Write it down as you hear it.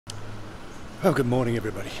Oh, good morning,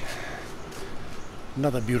 everybody.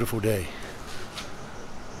 Another beautiful day.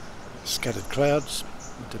 Scattered clouds,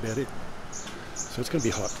 that's about it. So it's going to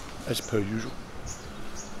be hot, as per usual.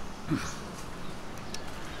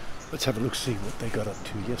 Let's have a look, see what they got up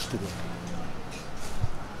to yesterday.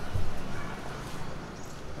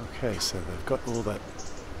 Okay, so they've got all that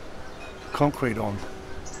concrete on.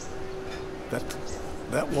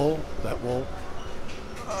 That wall.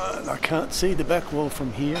 And I can't see the back wall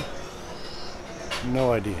from here.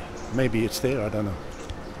 No idea. Maybe it's there, I don't know.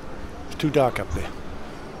 It's too dark up there.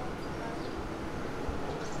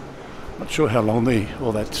 Not sure how long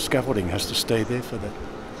all that scaffolding has to stay there for that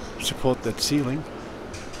support that ceiling,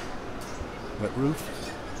 that roof.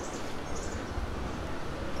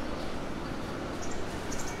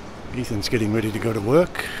 Ethan's getting ready to go to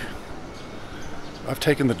work. I've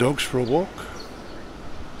taken the dogs for a walk.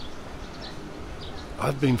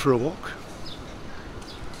 I've been for a walk.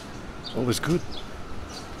 Always good.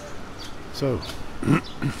 So,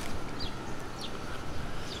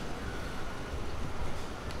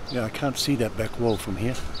 yeah, I can't see that back wall from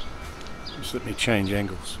here. Just let me change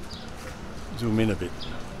angles. Zoom in a bit.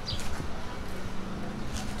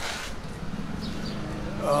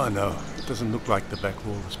 Oh no, it doesn't look like the back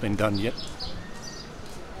wall has been done yet.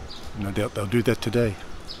 No doubt they'll do that today.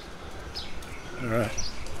 Alright.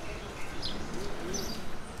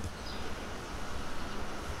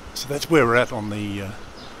 So that's where we're at on the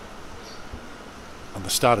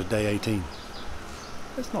start of day 18.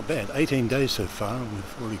 That's not bad. 18 days so far, and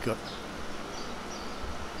we've already got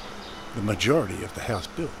the majority of the house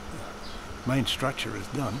built. The main structure is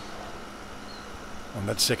done on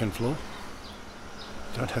that second floor.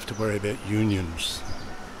 Don't have to worry about unions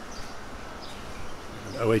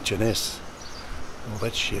and OH&S, all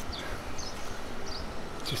that shit.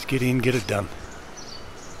 Just get in, get it done.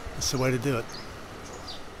 That's the way to do it.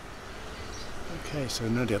 Okay, so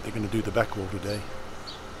no doubt they're going to do the back wall today.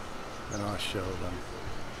 And I shall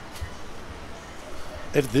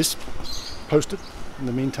edit this, post it in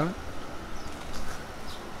the meantime.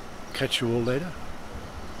 Catch you all later.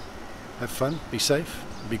 Have fun, be safe,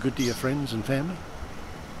 be good to your friends and family.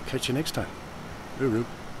 Catch you next time. Uru.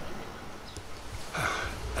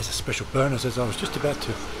 As a special bonus, as I was just about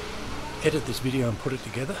to edit this video and put it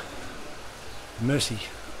together, Mercy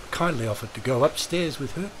kindly offered to go upstairs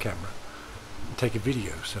with her camera and take a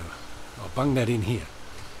video, so I'll bung that in here.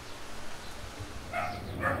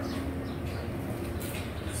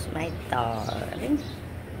 It's my darling.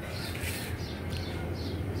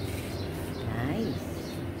 Nice.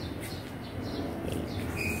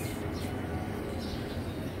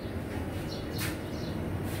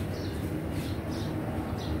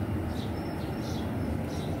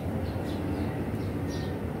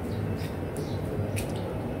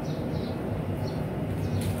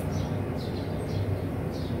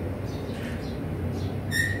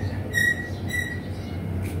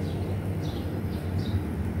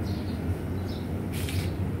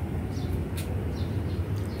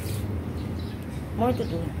 More to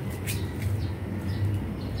do.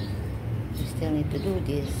 You still need to do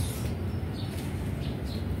this.